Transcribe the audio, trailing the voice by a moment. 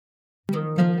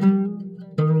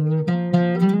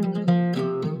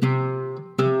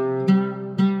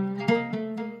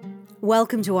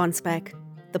Welcome to On Spec,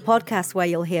 the podcast where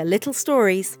you'll hear little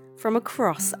stories from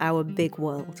across our big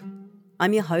world.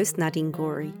 I'm your host, Nadine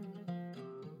Gorey.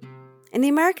 In the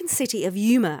American city of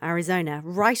Yuma, Arizona,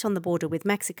 right on the border with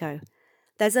Mexico,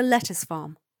 there's a lettuce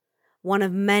farm, one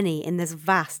of many in this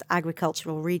vast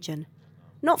agricultural region,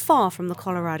 not far from the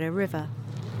Colorado River.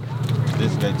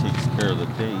 This guy takes care of the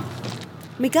pig.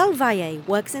 Miguel Valle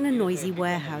works in a noisy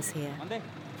warehouse here.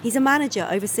 He's a manager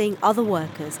overseeing other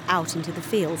workers out into the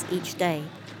fields each day.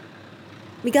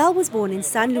 Miguel was born in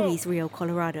San Luis Rio,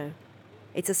 Colorado.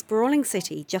 It's a sprawling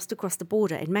city just across the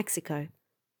border in Mexico.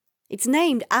 It's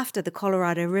named after the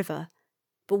Colorado River,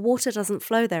 but water doesn't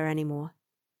flow there anymore.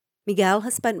 Miguel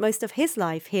has spent most of his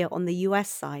life here on the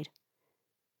US side.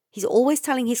 He's always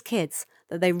telling his kids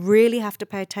that they really have to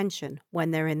pay attention when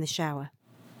they're in the shower.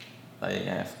 I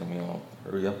ask him,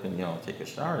 hurry up and, take a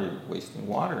shower. You're wasting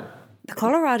water. The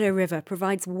Colorado River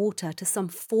provides water to some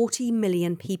 40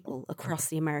 million people across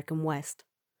the American West.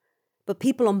 But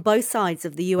people on both sides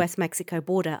of the US-Mexico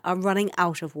border are running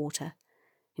out of water,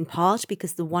 in part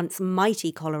because the once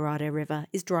mighty Colorado River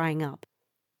is drying up.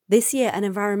 This year, an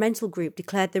environmental group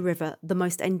declared the river the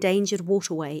most endangered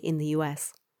waterway in the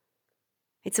US.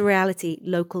 It's a reality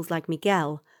locals like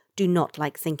Miguel do not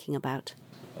like thinking about.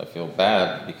 I feel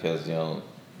bad because,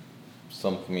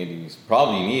 some communities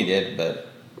probably need it, but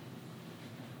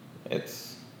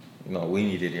it's, we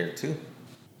need it here too.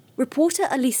 Reporter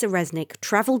Elisa Resnick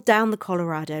travelled down the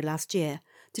Colorado last year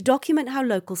to document how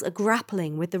locals are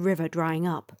grappling with the river drying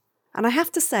up. And I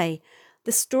have to say,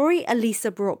 the story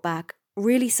Elisa brought back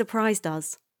really surprised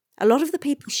us. A lot of the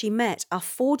people she met are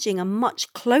forging a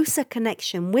much closer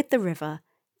connection with the river,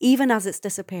 even as it's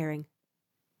disappearing.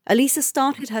 Elisa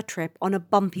started her trip on a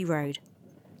bumpy road,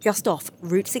 just off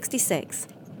Route 66,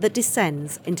 that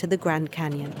descends into the Grand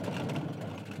Canyon.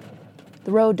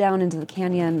 The road down into the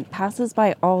canyon passes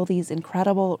by all these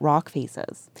incredible rock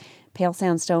faces, pale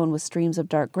sandstone with streams of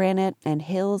dark granite and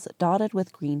hills dotted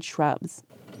with green shrubs.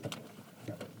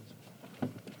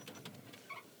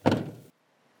 The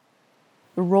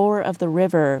roar of the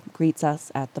river greets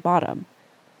us at the bottom,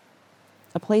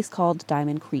 a place called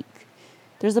Diamond Creek.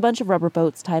 There's a bunch of rubber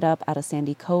boats tied up at a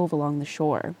sandy cove along the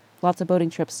shore. Lots of boating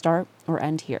trips start or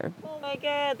end here. Oh my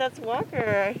God, that's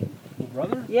Walker. Your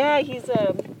brother? Yeah, he's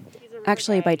a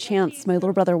Actually, by chance, my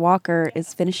little brother Walker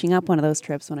is finishing up one of those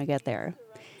trips when I get there.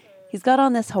 He's got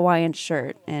on this Hawaiian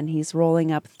shirt, and he's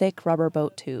rolling up thick rubber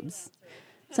boat tubes.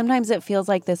 Sometimes it feels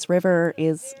like this river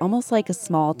is almost like a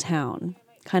small town,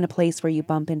 kind of place where you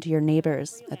bump into your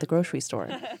neighbors at the grocery store.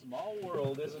 Small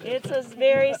world, isn't it? It's a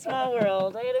very small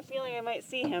world. I had a feeling I might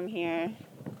see him here.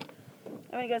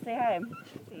 I'm gonna go say hi.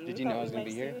 Did you know I was gonna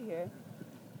be here?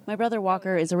 My brother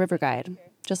Walker is a river guide,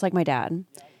 just like my dad.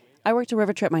 I worked a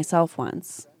river trip myself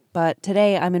once, but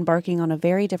today I'm embarking on a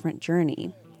very different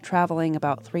journey, traveling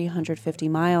about 350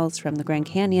 miles from the Grand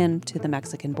Canyon to the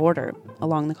Mexican border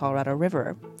along the Colorado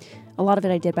River. A lot of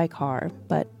it I did by car,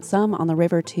 but some on the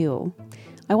river too.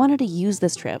 I wanted to use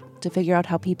this trip to figure out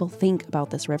how people think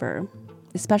about this river,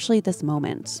 especially this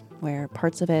moment where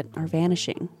parts of it are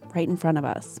vanishing right in front of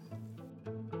us.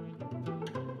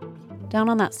 Down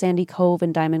on that sandy cove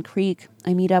in Diamond Creek,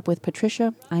 I meet up with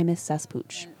Patricia Imus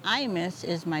Sespuch. Imus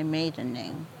is my maiden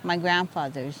name, my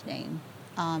grandfather's name.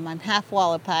 I'm half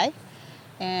Wallapai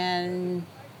and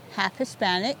half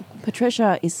Hispanic.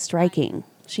 Patricia is striking.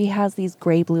 She has these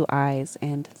gray-blue eyes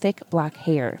and thick black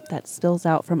hair that spills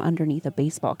out from underneath a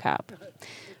baseball cap.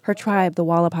 Her tribe, the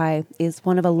Wallapai, is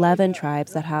one of 11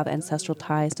 tribes that have ancestral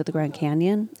ties to the Grand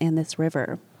Canyon and this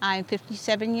river. I'm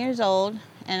 57 years old,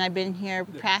 and I've been here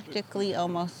practically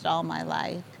almost all my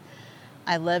life.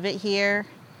 I love it here.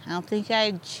 I don't think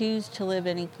I'd choose to live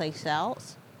anyplace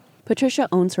else. Patricia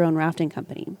owns her own rafting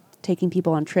company, taking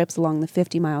people on trips along the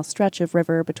 50-mile stretch of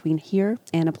river between here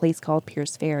and a place called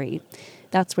Pierce Ferry.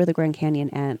 That's where the Grand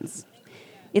Canyon ends.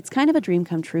 It's kind of a dream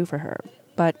come true for her,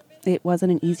 but it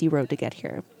wasn't an easy road to get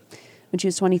here. When she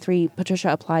was 23,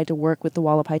 Patricia applied to work with the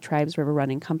Wallapai Tribe's river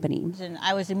running company. And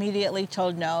I was immediately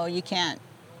told, no, you can't.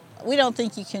 We don't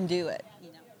think you can do it.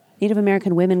 Native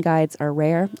American women guides are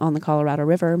rare on the Colorado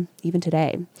River, even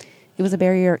today. It was a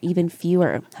barrier even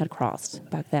fewer had crossed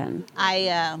back then.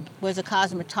 I was a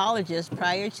cosmetologist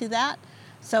prior to that.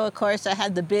 So, of course, I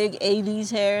had the big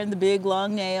 80s hair and the big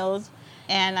long nails.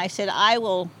 And I said, I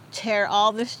will tear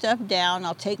all this stuff down.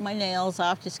 I'll take my nails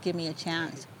off. Just give me a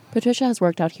chance. Patricia has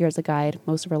worked out here as a guide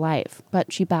most of her life,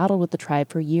 but she battled with the tribe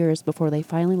for years before they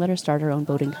finally let her start her own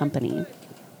boating company.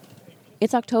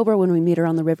 It's October when we meet her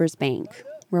on the river's bank.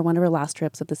 We're one of her last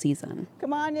trips of the season.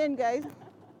 Come on in, guys.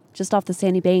 Just off the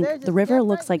sandy bank, the river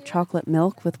looks like chocolate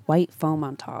milk with white foam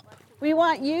on top. We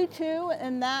want you two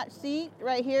in that seat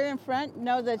right here in front.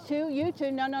 No, the two, you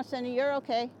two. No, Cindy, you're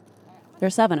okay.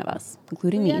 There's 7 of us,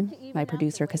 including me, my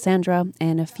producer Cassandra,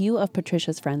 and a few of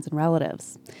Patricia's friends and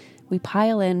relatives. We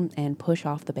pile in and push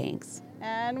off the banks.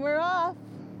 And we're off.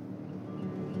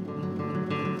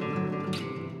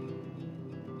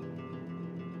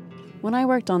 When I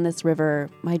worked on this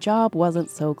river, my job wasn't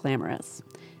so glamorous.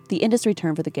 The industry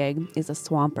term for the gig is a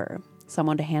swamper,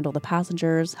 someone to handle the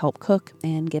passengers, help cook,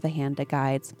 and give a hand to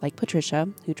guides like Patricia,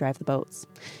 who drive the boats.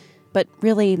 But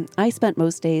really, I spent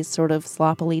most days sort of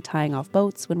sloppily tying off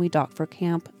boats when we docked for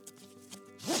camp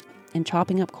and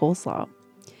chopping up coleslaw.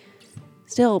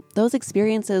 Still, those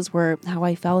experiences were how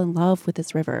I fell in love with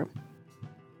this river.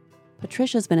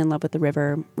 Patricia's been in love with the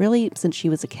river really since she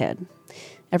was a kid.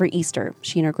 Every Easter,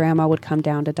 she and her grandma would come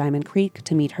down to Diamond Creek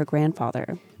to meet her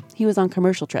grandfather. He was on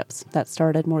commercial trips that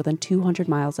started more than 200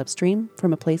 miles upstream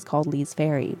from a place called Lee's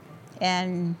Ferry.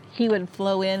 And he would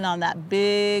flow in on that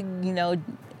big,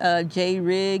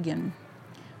 J-rig and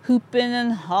hooping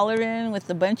and hollering with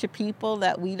a bunch of people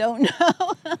that we don't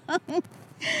know.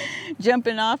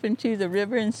 Jumping off into the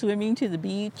river and swimming to the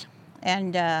beach.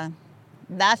 And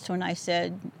that's when I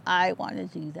said, I want to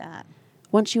do that.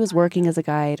 Once she was working as a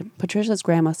guide, Patricia's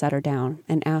grandma sat her down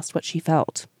and asked what she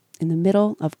felt in the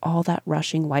middle of all that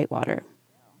rushing whitewater.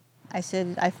 I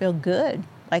said, I feel good,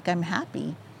 like I'm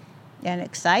happy and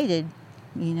excited.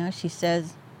 She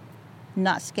says,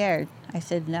 not scared. I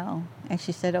said, no. And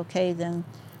she said, okay, then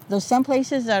there's some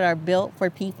places that are built for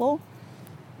people,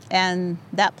 and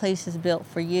that place is built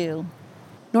for you.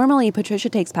 Normally, Patricia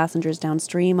takes passengers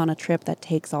downstream on a trip that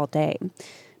takes all day.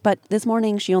 But this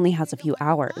morning, she only has a few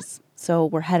hours, so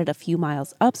we're headed a few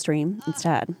miles upstream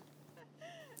instead.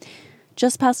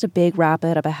 Just past a big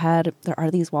rapid up ahead, there are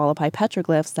these Hualapai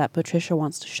petroglyphs that Patricia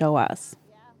wants to show us.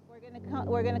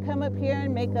 We're gonna come up here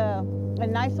and make a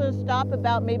nice little stop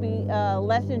about maybe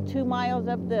less than 2 miles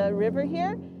up the river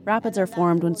here. Rapids are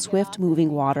formed when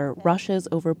swift-moving water rushes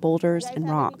over boulders and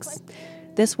rocks.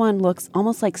 This one looks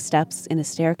almost like steps in a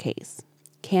staircase.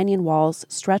 Canyon walls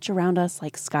stretch around us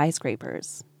like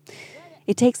skyscrapers.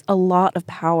 It takes a lot of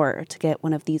power to get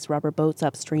one of these rubber boats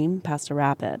upstream past a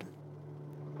rapid.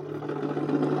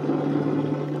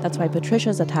 That's why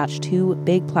Patricia's attached 2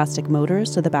 big plastic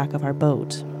motors to the back of our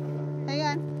boat. Hang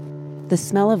on. The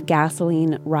smell of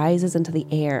gasoline rises into the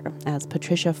air as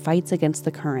Patricia fights against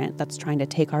the current that's trying to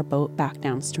take our boat back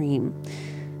downstream.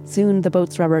 Soon, the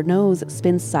boat's rubber nose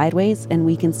spins sideways and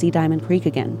we can see Diamond Creek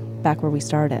again, back where we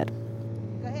started.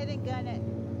 Go ahead and gun it.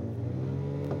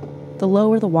 The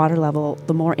lower the water level,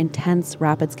 the more intense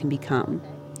rapids can become.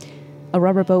 A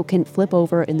rubber boat can flip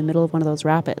over in the middle of one of those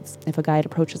rapids if a guide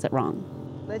approaches it wrong.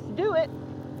 Let's do it.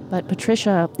 But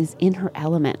Patricia is in her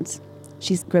element.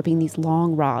 She's gripping these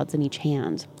long rods in each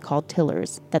hand, called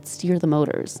tillers, that steer the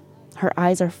motors. Her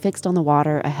eyes are fixed on the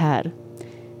water ahead.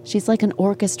 She's like an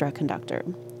orchestra conductor,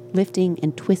 lifting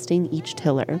and twisting each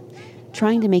tiller,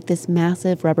 trying to make this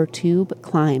massive rubber tube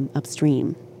climb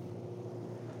upstream.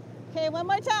 Okay, one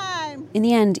more time. In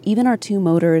the end, even our 2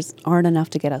 motors aren't enough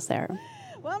to get us there.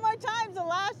 One more time's the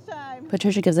last time.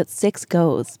 Patricia gives it 6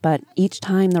 goes, but each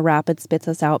time the rapid spits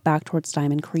us out back towards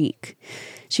Diamond Creek.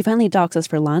 She finally docks us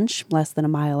for lunch, less than a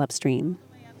mile upstream.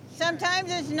 Sometimes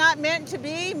it's not meant to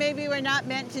be. Maybe we're not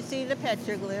meant to see the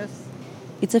petroglyphs.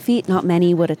 It's a feat not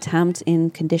many would attempt in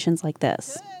conditions like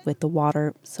this, with the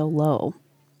water so low.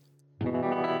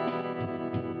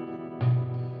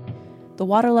 The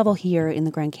water level here in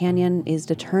the Grand Canyon is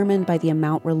determined by the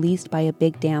amount released by a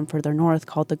big dam further north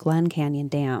called the Glen Canyon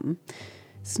Dam.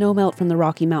 Snowmelt from the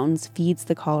Rocky Mountains feeds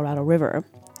the Colorado River.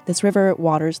 This river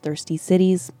waters thirsty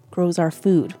cities, grows our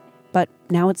food, but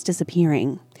now it's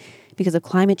disappearing because of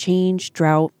climate change,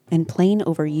 drought, and plain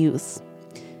overuse.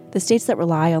 The states that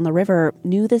rely on the river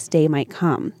knew this day might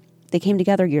come. They came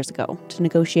together years ago to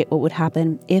negotiate what would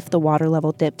happen if the water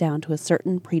level dipped down to a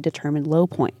certain predetermined low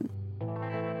point.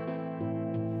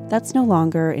 That's no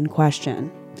longer in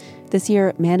question. This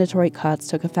year, mandatory cuts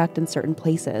took effect in certain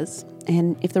places,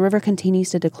 and if the river continues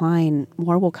to decline,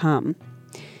 more will come.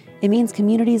 It means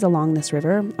communities along this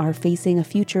river are facing a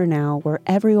future now where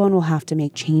everyone will have to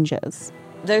make changes.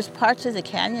 There's parts of the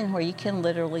canyon where you can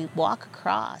literally walk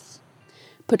across.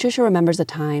 Patricia remembers a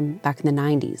time back in the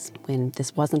 90s when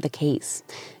this wasn't the case.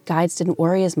 Guides didn't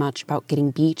worry as much about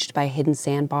getting beached by a hidden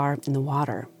sandbar in the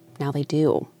water. Now they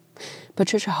do.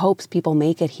 Patricia hopes people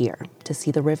make it here to see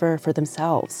the river for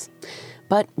themselves.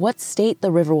 But what state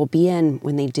the river will be in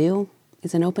when they do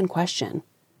is an open question.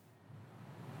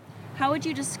 How would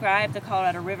you describe the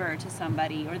Colorado River to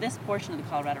somebody, or this portion of the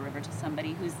Colorado River to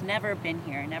somebody who's never been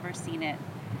here, never seen it,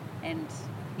 and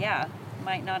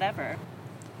might not ever?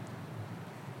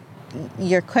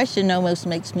 your question almost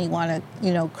makes me want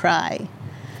to, cry,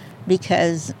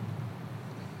 because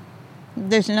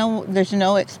there's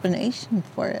no explanation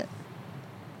for it.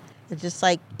 It's just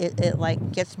like it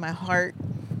like gets my heart,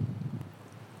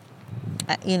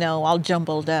 all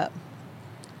jumbled up.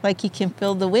 Like you can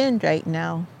feel the wind right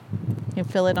now. You can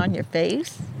feel it on your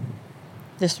face.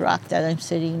 This rock that I'm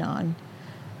sitting on,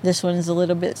 this one's a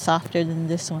little bit softer than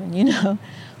this one,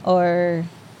 or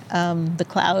the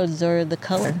clouds or the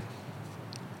color.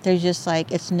 They're just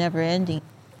like, it's never ending.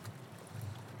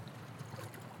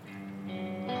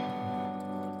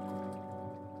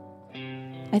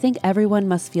 I think everyone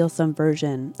must feel some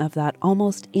version of that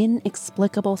almost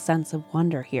inexplicable sense of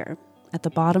wonder here at the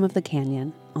bottom of the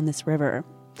canyon on this river.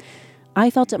 I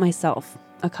felt it myself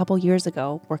a couple years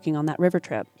ago working on that river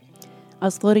trip. I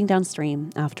was floating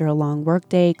downstream after a long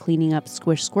workday cleaning up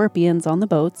squish scorpions on the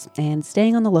boats and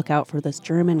staying on the lookout for this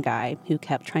German guy who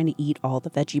kept trying to eat all the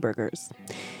veggie burgers.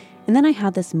 And then I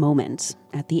had this moment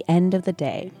at the end of the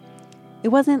day. It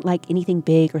wasn't like anything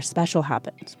big or special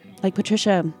happened. Like,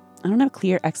 Patricia, I don't have a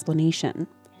clear explanation.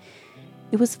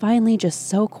 It was finally just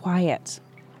so quiet.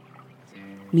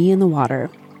 Me in the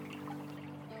water.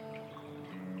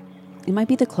 It might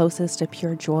be the closest to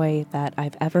pure joy that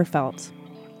I've ever felt.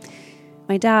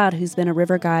 My dad, who's been a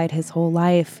river guide his whole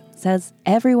life, says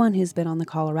everyone who's been on the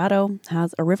Colorado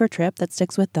has a river trip that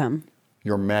sticks with them.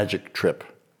 Your magic trip.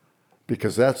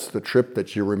 Because that's the trip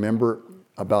that you remember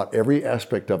about every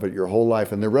aspect of it your whole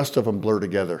life, and the rest of them blur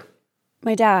together.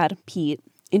 My dad, Pete,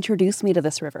 introduced me to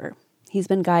this river. He's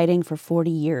been guiding for 40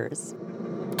 years.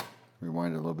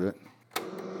 Rewind a little bit.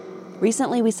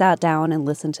 Recently, we sat down and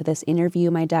listened to this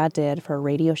interview my dad did for a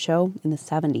radio show in the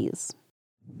 70s.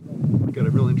 We've got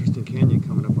a real interesting canyon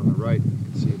coming up on the right. You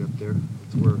can see it up there.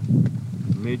 It's where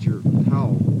Major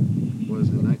Powell was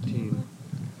in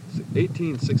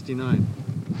 1869.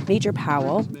 Major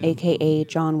Powell, a.k.a.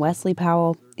 John Wesley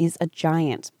Powell, is a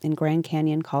giant in Grand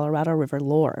Canyon, Colorado River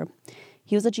lore.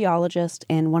 He was a geologist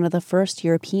and one of the first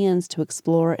Europeans to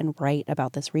explore and write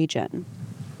about this region.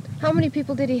 How many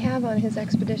people did he have on his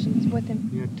expeditions with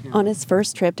him? On his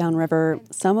first trip downriver,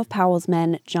 some of Powell's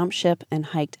men jumped ship and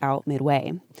hiked out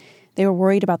midway. They were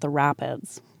worried about the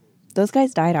rapids. Those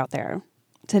guys died out there.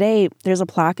 Today, there's a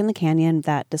plaque in the canyon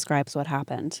that describes what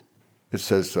happened. It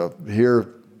says, here,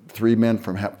 3 men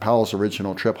from Powell's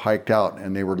original trip hiked out,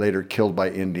 and they were later killed by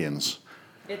Indians.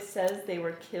 It says they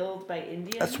were killed by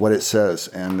Indians? That's what it says.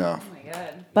 And oh my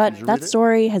God. But that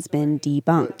story has been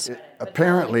debunked.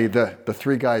 Apparently, the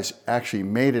 3 guys actually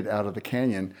made it out of the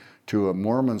canyon to a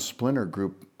Mormon splinter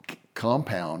group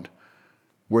compound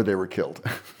where they were killed.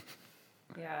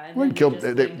 Yeah, and weren't killed,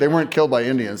 they weren't killed by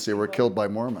Indians, they were killed by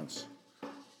Mormons.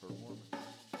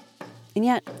 And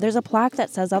yet, there's a plaque that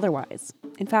says otherwise.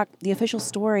 In fact, the official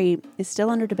story is still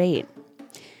under debate.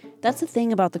 That's the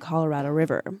thing about the Colorado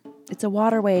River. It's a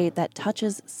waterway that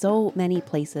touches so many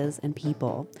places and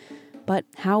people. But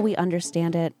how we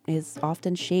understand it is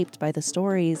often shaped by the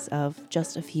stories of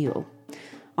just a few.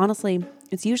 Honestly,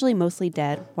 it's usually mostly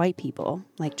dead white people,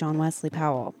 like John Wesley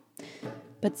Powell.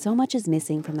 But so much is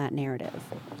missing from that narrative.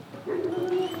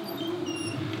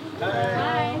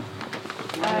 Hi.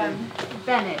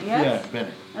 Bennett, yes? Yeah,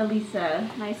 Bennett. Elisa,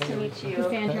 nice to meet you.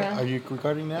 Sandra. Are you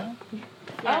recording now?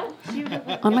 Oh,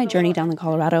 On my journey down the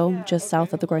Colorado, just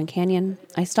south of the Grand Canyon,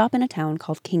 I stop in a town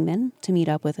called Kingman to meet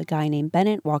up with a guy named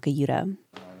Bennett Wakayuta.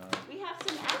 we have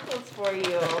some apples for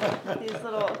you. These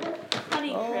little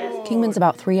honey crisps. Kingman's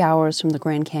about 3 hours from the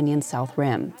Grand Canyon's south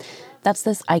rim. That's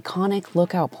this iconic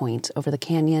lookout point over the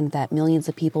canyon that millions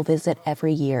of people visit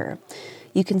every year.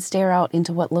 You can stare out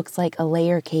into what looks like a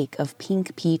layer cake of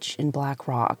pink peach and black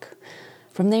rock.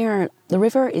 From there, the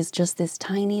river is just this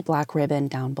tiny black ribbon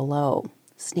down below,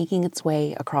 snaking its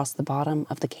way across the bottom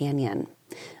of the canyon,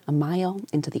 a mile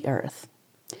into the earth.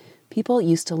 People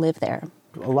used to live there.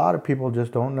 A lot of people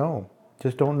just don't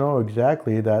know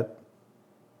exactly that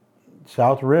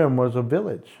South Rim was a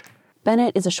village.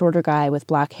 Bennett is a shorter guy with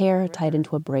black hair tied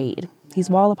into a braid. He's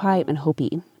Wallapai and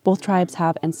Hopi. Both tribes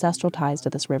have ancestral ties to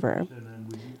this river.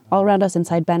 All around us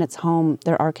inside Bennett's home,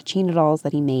 there are Kachina dolls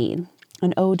that he made,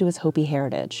 an ode to his Hopi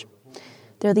heritage.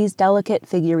 They're these delicate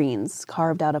figurines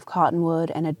carved out of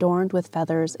cottonwood and adorned with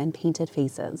feathers and painted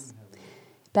faces.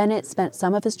 Bennett spent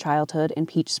some of his childhood in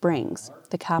Peach Springs,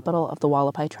 the capital of the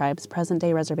Wallapai tribe's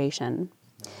present-day reservation.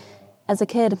 As a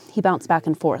kid, he bounced back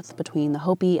and forth between the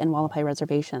Hopi and Wallapai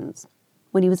reservations.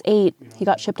 When he was 8, he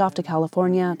got shipped off to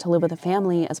California to live with a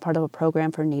family as part of a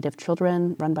program for Native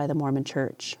children run by the Mormon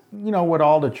Church. You know what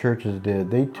all the churches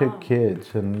did? They took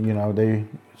kids and, they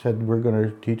said, we're going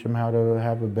to teach them how to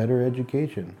have a better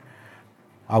education.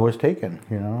 I was taken,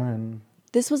 and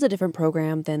This was a different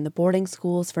program than the boarding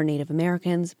schools for Native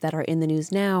Americans that are in the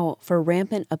news now for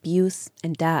rampant abuse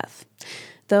and death.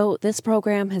 Though this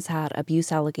program has had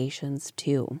abuse allegations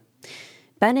too.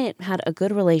 Bennett had a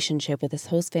good relationship with his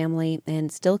host family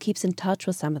and still keeps in touch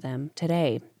with some of them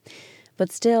today.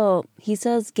 But still, he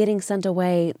says getting sent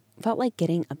away felt like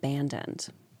getting abandoned.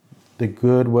 The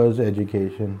good was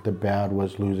education, the bad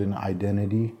was losing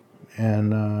identity,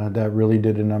 and that really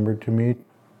did a number to me,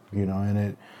 and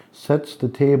it sets the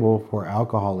table for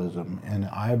alcoholism, and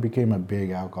I became a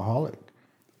big alcoholic.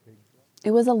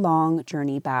 It was a long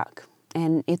journey back,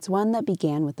 and it's one that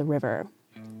began with the river.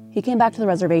 He came back to the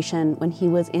reservation when he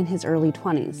was in his early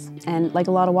 20s, and like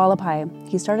a lot of Wallapai,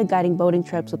 he started guiding boating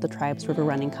trips with the tribe's river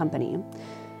running company.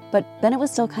 But Bennett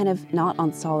was still kind of not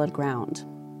on solid ground.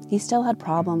 He still had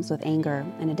problems with anger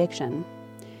and addiction.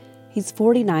 He's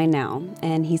 49 now,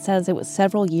 and he says it was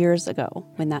several years ago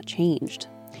when that changed.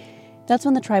 That's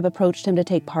when the tribe approached him to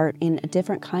take part in a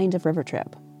different kind of river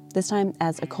trip, this time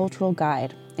as a cultural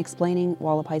guide, explaining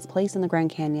Wallapai's place in the Grand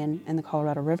Canyon and the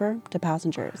Colorado River to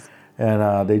passengers.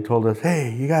 And they told us,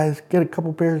 hey, you guys get a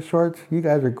couple pairs of shorts. You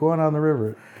guys are going on the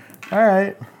river. All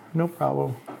right, no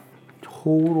problem.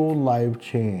 Total life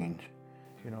change.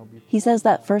 He says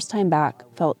that first time back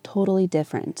felt totally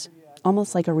different,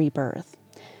 almost like a rebirth.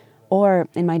 Or,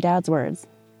 in my dad's words,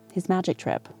 his magic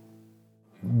trip.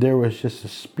 There was just a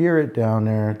spirit down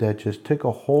there that just took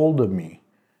a hold of me.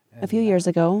 A few years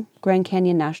ago, Grand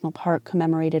Canyon National Park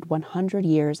commemorated 100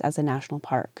 years as a national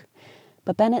park.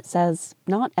 But Bennett says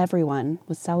not everyone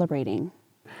was celebrating.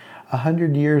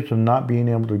 100 years of not being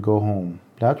able to go home.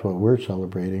 That's what we're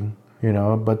celebrating,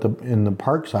 But in the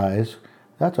park size,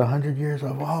 that's 100 years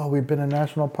of, we've been a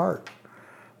national park.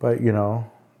 But,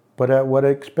 but at what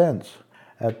expense?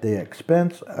 At the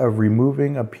expense of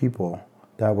removing a people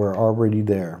that were already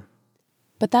there.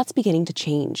 But that's beginning to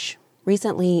change.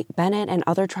 Recently, Bennett and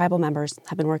other tribal members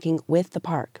have been working with the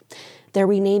park. They're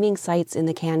renaming sites in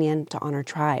the canyon to honor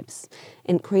tribes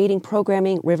and creating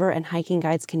programming river and hiking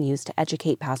guides can use to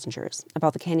educate passengers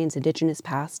about the canyon's indigenous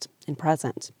past and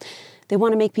present. They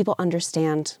want to make people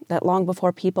understand that long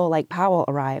before people like Powell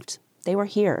arrived, they were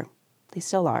here. They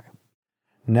still are.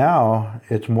 Now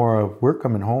it's more of we're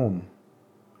coming home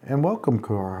and welcome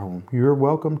to our home. You're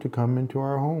welcome to come into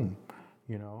our home,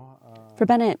 For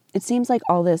Bennett, it seems like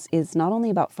all this is not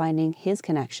only about finding his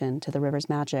connection to the river's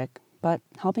magic, but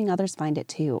helping others find it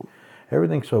too.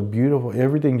 Everything's so beautiful.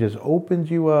 Everything just opens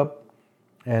you up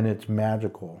and it's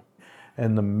magical.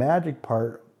 And the magic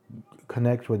part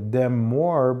connects with them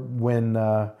more when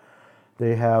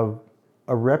they have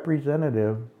a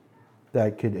representative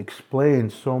that could explain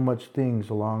so much things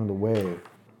along the way.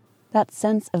 That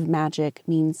sense of magic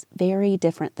means very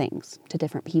different things to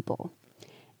different people.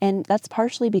 And that's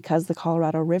partially because the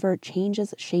Colorado River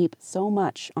changes shape so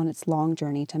much on its long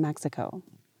journey to Mexico.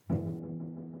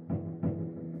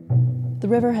 The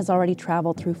river has already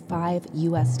traveled through 5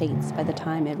 U.S. states by the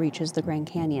time it reaches the Grand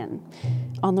Canyon.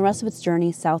 On the rest of its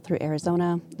journey south through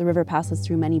Arizona, the river passes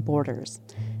through many borders.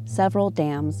 Several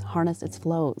dams harness its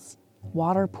flows.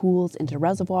 Water pools into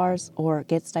reservoirs or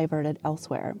gets diverted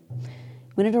elsewhere.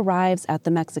 When it arrives at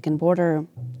the Mexican border,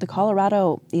 the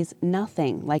Colorado is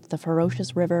nothing like the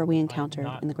ferocious river we encountered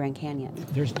in the Grand Canyon.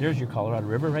 There's your Colorado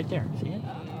River right there. See it?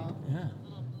 Yeah.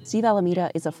 Steve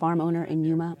Alameda is a farm owner in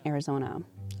Yuma, Arizona,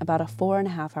 about a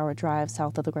 4.5-hour drive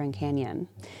south of the Grand Canyon.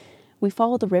 We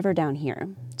follow the river down here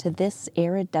to this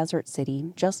arid desert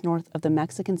city just north of the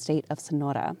Mexican state of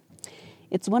Sonora.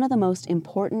 It's one of the most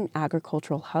important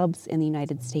agricultural hubs in the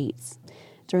United States.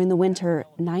 During the winter,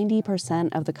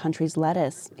 90% of the country's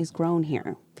lettuce is grown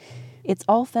here. It's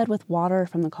all fed with water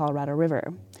from the Colorado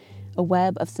River. A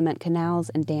web of cement canals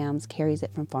and dams carries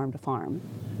it from farm to farm.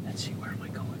 Let's see, where am I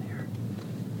going here?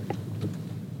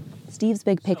 Steve's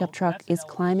big pickup truck is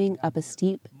climbing up a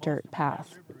steep dirt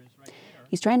path.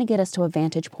 He's trying to get us to a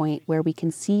vantage point where we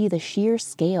can see the sheer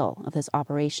scale of this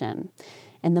operation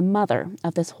and the mother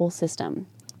of this whole system,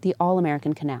 the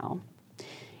All-American Canal.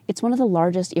 It's one of the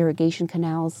largest irrigation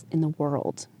canals in the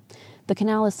world. The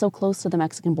canal is so close to the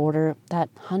Mexican border that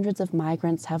hundreds of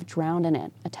migrants have drowned in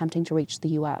it, attempting to reach the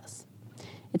U.S.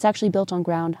 It's actually built on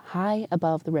ground high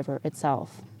above the river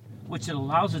itself. Which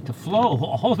allows it to flow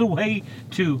all the way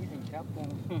to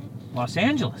Los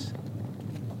Angeles.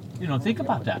 Think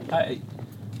about that. It's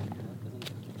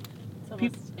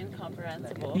almost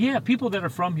incomprehensible. Yeah, people that are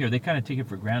from here, they kind of take it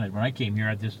for granted. When I came here,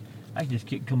 I just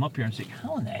come up here and say,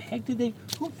 how in the heck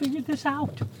who figured this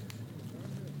out?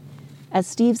 As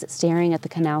Steve's staring at the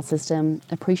canal system,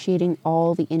 appreciating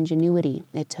all the ingenuity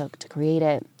it took to create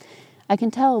it, I can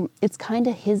tell it's kind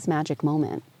of his magic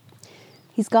moment.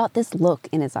 He's got this look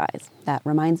in his eyes that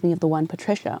reminds me of the one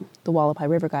Patricia, the Wallapai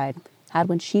River guide, had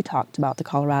when she talked about the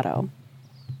Colorado.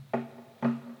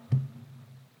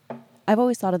 I've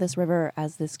always thought of this river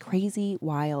as this crazy,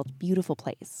 wild, beautiful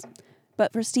place.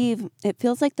 But for Steve, it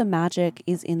feels like the magic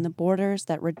is in the borders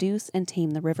that reduce and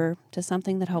tame the river to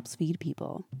something that helps feed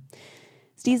people.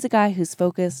 Steve's a guy who's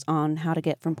focused on how to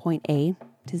get from point A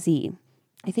to Z.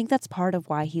 I think that's part of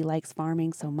why he likes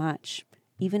farming so much,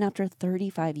 even after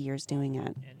 35 years doing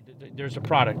it. There's a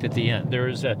product at the end.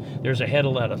 There's a head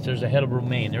of lettuce. There's a head of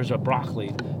romaine. There's a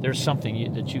broccoli. There's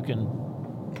something that you can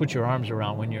put your arms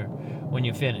around when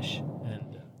you finish.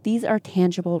 These are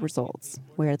tangible results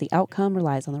where the outcome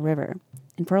relies on the river.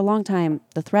 And for a long time,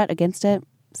 the threat against it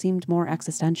seemed more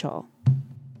existential.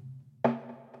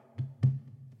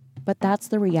 But that's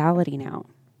the reality now.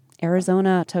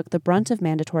 Arizona took the brunt of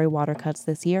mandatory water cuts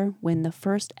this year when the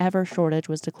first ever shortage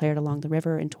was declared along the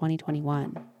river in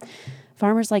 2021.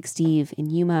 Farmers like Steve in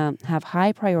Yuma have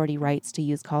high priority rights to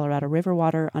use Colorado River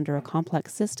water under a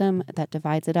complex system that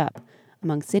divides it up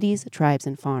among cities, tribes,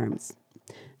 and farms.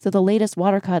 So the latest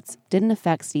water cuts didn't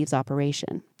affect Steve's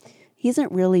operation. He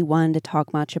isn't really one to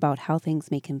talk much about how things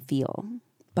make him feel.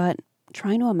 But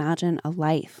trying to imagine a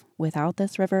life without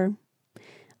this river,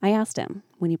 I asked him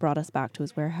when he brought us back to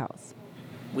his warehouse.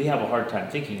 We have a hard time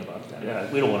thinking about that.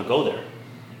 Yeah, we don't want to go there.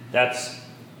 That's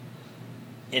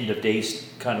end of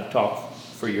days kind of talk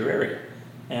for your area.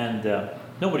 And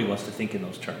nobody wants to think in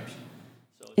those terms.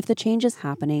 If the changes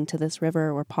happening to this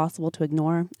river were possible to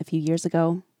ignore a few years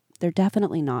ago, they're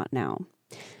definitely not now.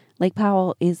 Lake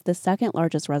Powell is the second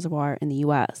largest reservoir in the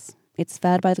U.S. It's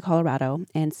fed by the Colorado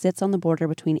and sits on the border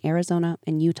between Arizona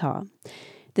and Utah.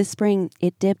 This spring,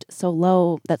 it dipped so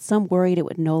low that some worried it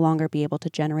would no longer be able to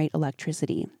generate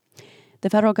electricity.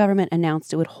 The federal government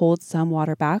announced it would hold some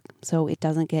water back so it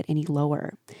doesn't get any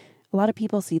lower. A lot of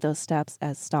people see those steps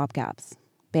as stopgaps,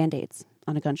 Band-Aids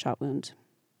on a gunshot wound.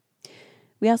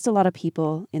 We asked a lot of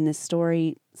people in this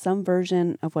story some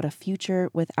version of what a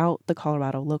future without the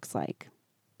Colorado looks like.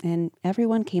 And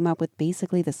everyone came up with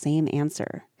basically the same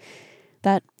answer.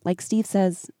 That, like Steve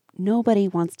says, nobody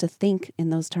wants to think in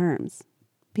those terms.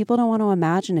 People don't want to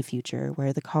imagine a future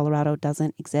where the Colorado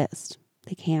doesn't exist.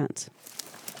 They can't.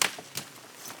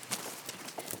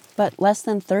 But less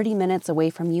than 30 minutes away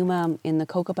from Yuma in the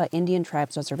Cocopah Indian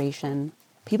Tribes Reservation,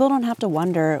 people don't have to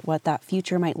wonder what that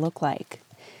future might look like.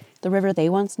 The river they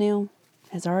once knew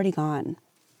has already gone.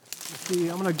 See,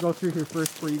 I'm going to go through here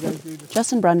first before you guys do.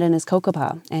 Justin Brundon is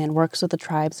Cocopah and works with the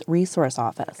tribe's resource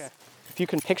office. Okay. If you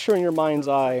can picture in your mind's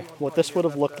eye what this would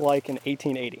have looked like in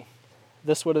 1880,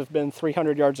 this would have been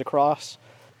 300 yards across.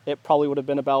 It probably would have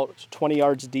been about 20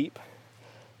 yards deep.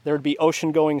 There would be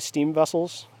ocean-going steam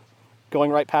vessels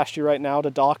going right past you right now to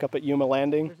dock up at Yuma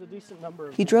Landing.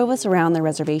 He drove us around the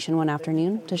reservation one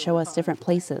afternoon to show us different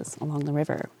places along the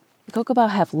river. The Cocopah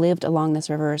have lived along this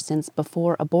river since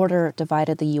before a border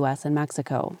divided the U.S. and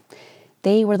Mexico.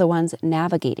 They were the ones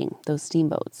navigating those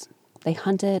steamboats. They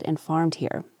hunted and farmed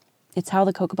here. It's how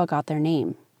the Cocopah got their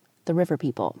name, the River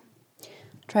People.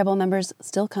 Tribal members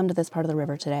still come to this part of the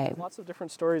river today. Lots of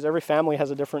different stories. Every family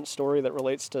has a different story that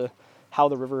relates to how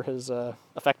the river has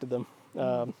affected them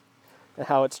and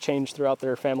how it's changed throughout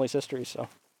their family's history. So,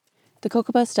 the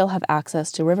Cocopah still have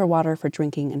access to river water for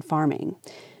drinking and farming.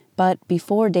 But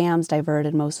before dams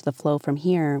diverted most of the flow from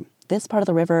here, this part of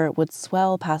the river would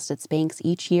swell past its banks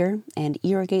each year and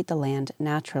irrigate the land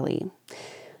naturally.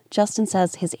 Justin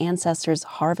says his ancestors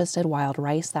harvested wild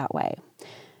rice that way.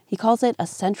 He calls it a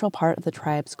central part of the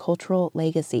tribe's cultural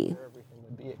legacy.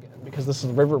 Because this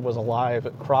river was alive,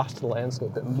 it crossed the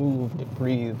landscape, it moved, it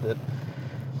breathed, it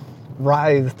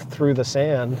writhed through the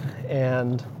sand,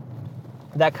 and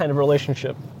that kind of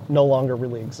relationship no longer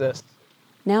really exists.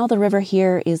 Now the river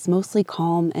here is mostly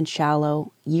calm and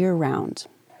shallow year-round.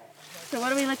 So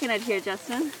what are we looking at here,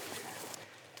 Justin?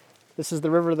 This is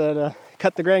the river that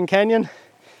cut the Grand Canyon,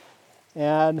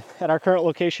 and at our current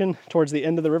location, towards the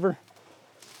end of the river,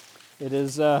 it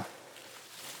is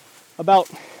about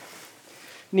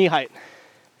knee height,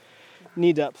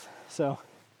 knee depth. So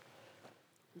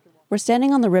we're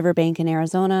standing on the riverbank in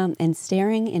Arizona and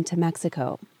staring into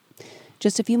Mexico.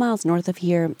 Just a few miles north of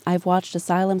here, I've watched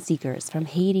asylum seekers from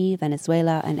Haiti,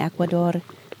 Venezuela, and Ecuador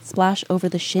splash over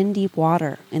the shin-deep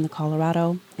water in the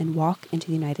Colorado and walk into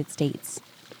the United States.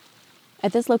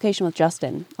 At this location with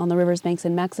Justin, on the river's banks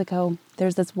in Mexico,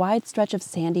 there's this wide stretch of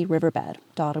sandy riverbed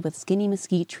dotted with skinny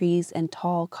mesquite trees and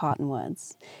tall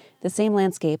cottonwoods. The same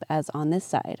landscape as on this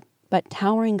side, but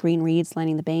towering green reeds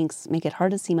lining the banks make it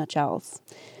hard to see much else.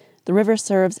 The river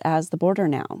serves as the border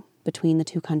now between the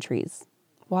two countries.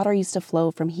 Water used to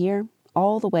flow from here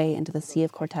all the way into the Sea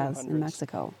of Cortez in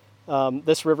Mexico.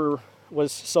 This river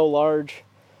was so large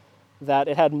that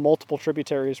it had multiple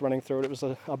tributaries running through it. It was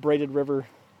a braided river,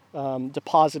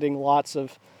 depositing lots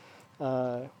of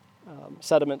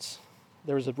sediments.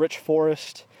 There was a rich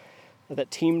forest that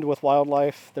teemed with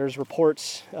wildlife. There's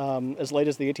reports as late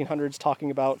as the 1800s talking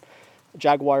about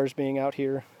jaguars being out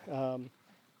here.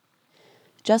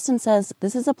 Justin says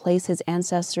this is a place his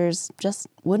ancestors just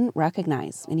wouldn't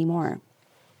recognize anymore.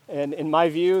 And in my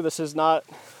view, this is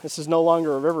no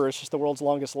longer a river, it's just the world's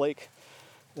longest lake.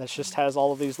 That just has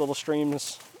all of these little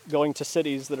streams going to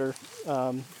cities that are,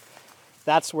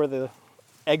 that's where the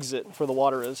exit for the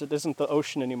water is. It isn't the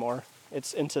ocean anymore,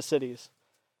 it's into cities.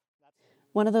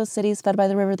 One of those cities fed by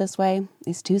the river this way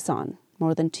is Tucson,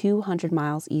 more than 200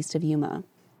 miles east of Yuma.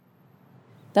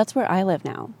 That's where I live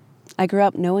now. I grew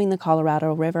up knowing the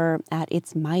Colorado River at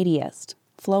its mightiest,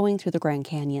 flowing through the Grand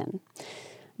Canyon.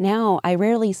 Now, I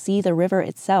rarely see the river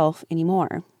itself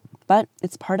anymore, but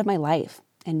it's part of my life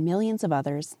and millions of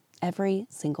others every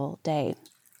single day.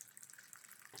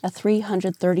 A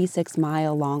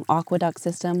 336-mile-long aqueduct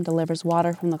system delivers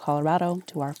water from the Colorado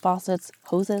to our faucets,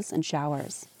 hoses, and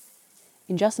showers.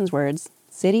 In Justin's words,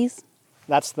 cities?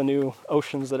 That's the new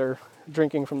oceans that are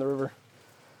drinking from the river.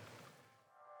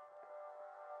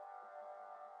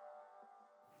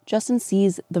 Justin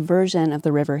sees the version of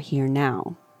the river here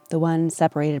now, the one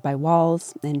separated by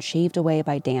walls and shaved away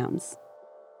by dams.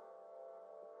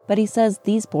 But he says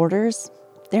these borders,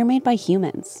 they're made by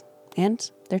humans, and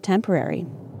they're temporary.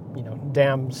 You know,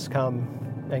 dams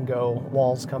come and go,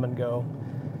 walls come and go.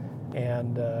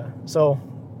 And so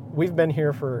we've been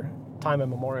here for time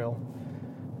immemorial,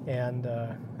 and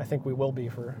I think we will be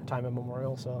for time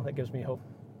immemorial, so that gives me hope.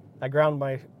 I ground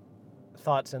my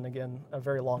thoughts in, again, a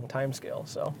very long time scale,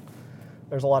 so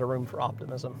there's a lot of room for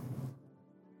optimism.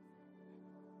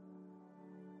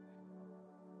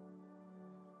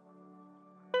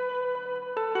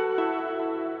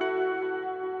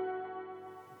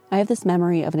 I have this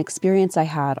memory of an experience I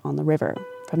had on the river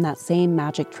from that same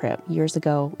magic trip years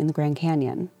ago in the Grand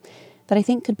Canyon that I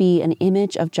think could be an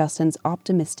image of Justin's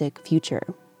optimistic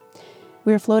future.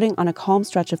 We were floating on a calm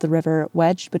stretch of the river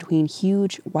wedged between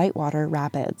huge whitewater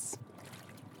rapids.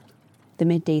 The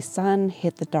midday sun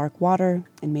hit the dark water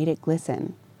and made it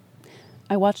glisten.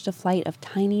 I watched a flight of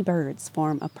tiny birds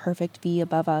form a perfect V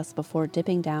above us before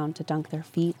dipping down to dunk their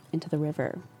feet into the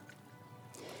river.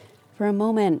 For a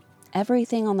moment,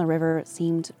 everything on the river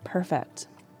seemed perfect.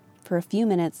 For a few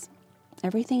minutes,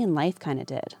 everything in life kind of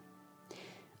did.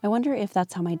 I wonder if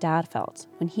that's how my dad felt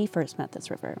when he first met this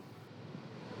river.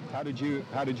 How did you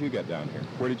get down here?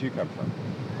 Where did you come from?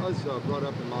 I was brought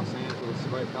up in Los Angeles,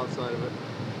 right outside of it.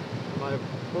 My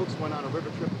folks went on a river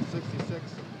trip in '66.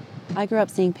 I grew up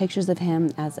seeing pictures of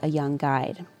him as a young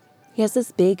guide. He has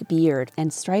this big beard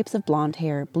and stripes of blonde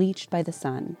hair bleached by the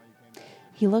sun.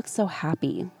 He looks so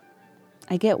happy.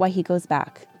 I get why he goes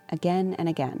back again and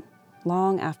again,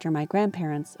 long after my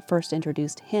grandparents first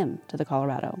introduced him to the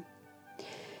Colorado.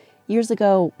 Years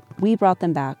ago, we brought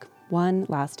them back one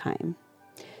last time.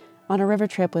 On a river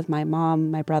trip with my mom,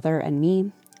 my brother, and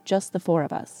me, just the four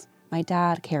of us, my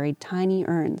dad carried tiny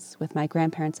urns with my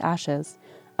grandparents' ashes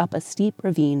up a steep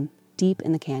ravine deep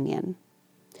in the canyon.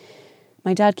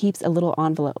 My dad keeps a little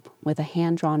envelope with a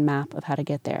hand-drawn map of how to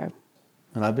get there.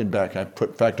 And I've been back. I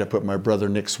put my brother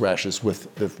Nick's ashes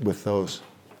with those.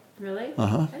 Really?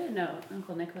 Uh-huh. I didn't know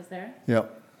Uncle Nick was there.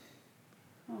 Yep.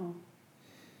 Oh.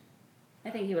 I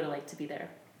think he would have liked to be there.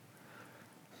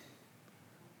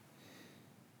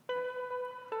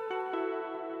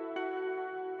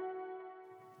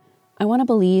 I want to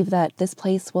believe that this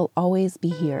place will always be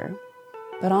here.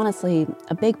 But honestly,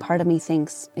 a big part of me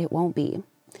thinks it won't be.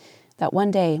 That one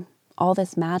day, all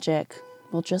this magic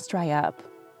will just dry up.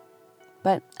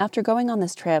 But after going on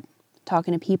this trip,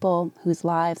 talking to people whose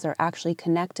lives are actually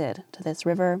connected to this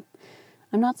river,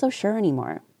 I'm not so sure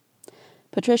anymore.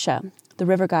 Patricia, the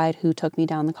river guide who took me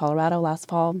down the Colorado last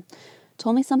fall,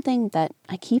 told me something that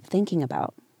I keep thinking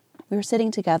about. We were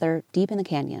sitting together deep in the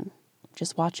canyon,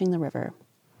 just watching the river.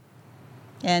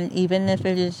 And even if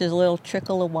it is just a little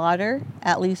trickle of water,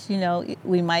 at least,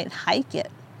 we might hike it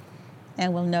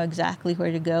and we'll know exactly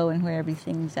where to go and where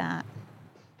everything's at.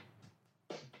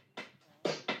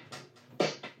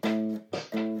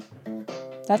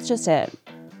 That's just it.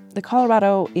 The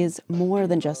Colorado is more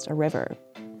than just a river.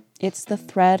 It's the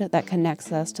thread that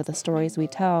connects us to the stories we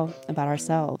tell about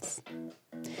ourselves,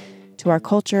 to our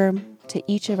culture, to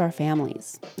each of our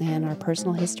families, and our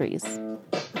personal histories.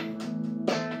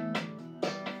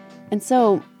 And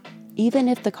so, even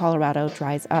if the Colorado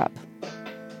dries up,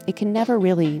 it can never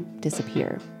really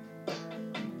disappear.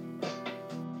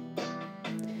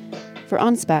 For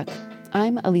On Spec,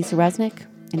 I'm Elisa Resnick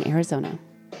in Arizona.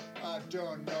 I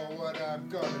don't know what I'm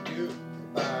gonna do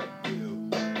about you.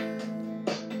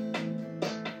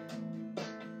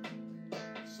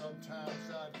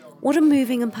 What a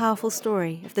moving and powerful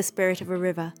story of the spirit of a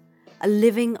river, a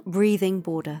living, breathing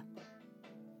border.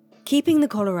 Keeping the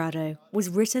Colorado was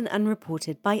written and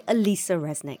reported by Elisa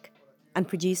Resnick and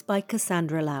produced by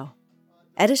Cassandra Lau.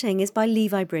 Editing is by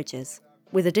Levi Bridges,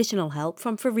 with additional help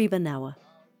from Fariba Nawa.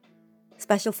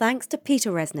 Special thanks to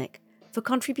Peter Resnick for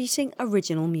contributing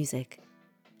original music,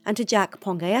 and to Jack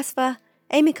Pongaesva,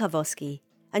 Amy Karwoski,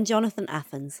 and Jonathan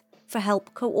Athens for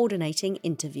help coordinating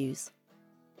interviews.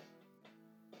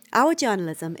 Our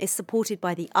journalism is supported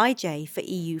by the IJ for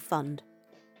EU Fund.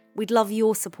 We'd love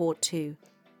your support too.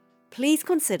 Please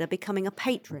consider becoming a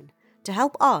patron to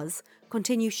help us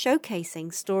continue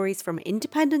showcasing stories from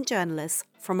independent journalists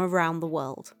from around the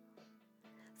world.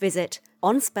 Visit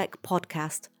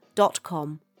onspecpodcast.com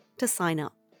to sign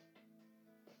up.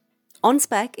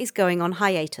 OnSpec is going on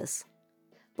hiatus,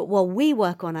 but while we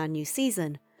work on our new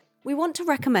season, we want to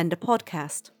recommend a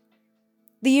podcast.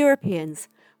 The Europeans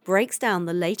breaks down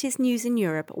the latest news in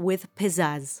Europe with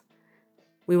pizzazz.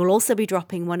 We will also be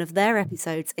dropping one of their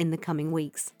episodes in the coming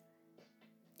weeks.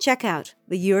 Check out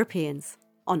The Europeans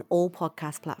on all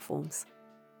podcast platforms.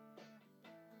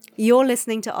 You're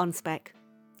listening to OnSpec,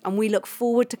 and we look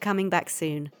forward to coming back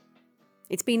soon.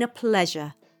 It's been a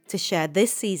pleasure to share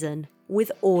this season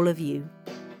with all of you.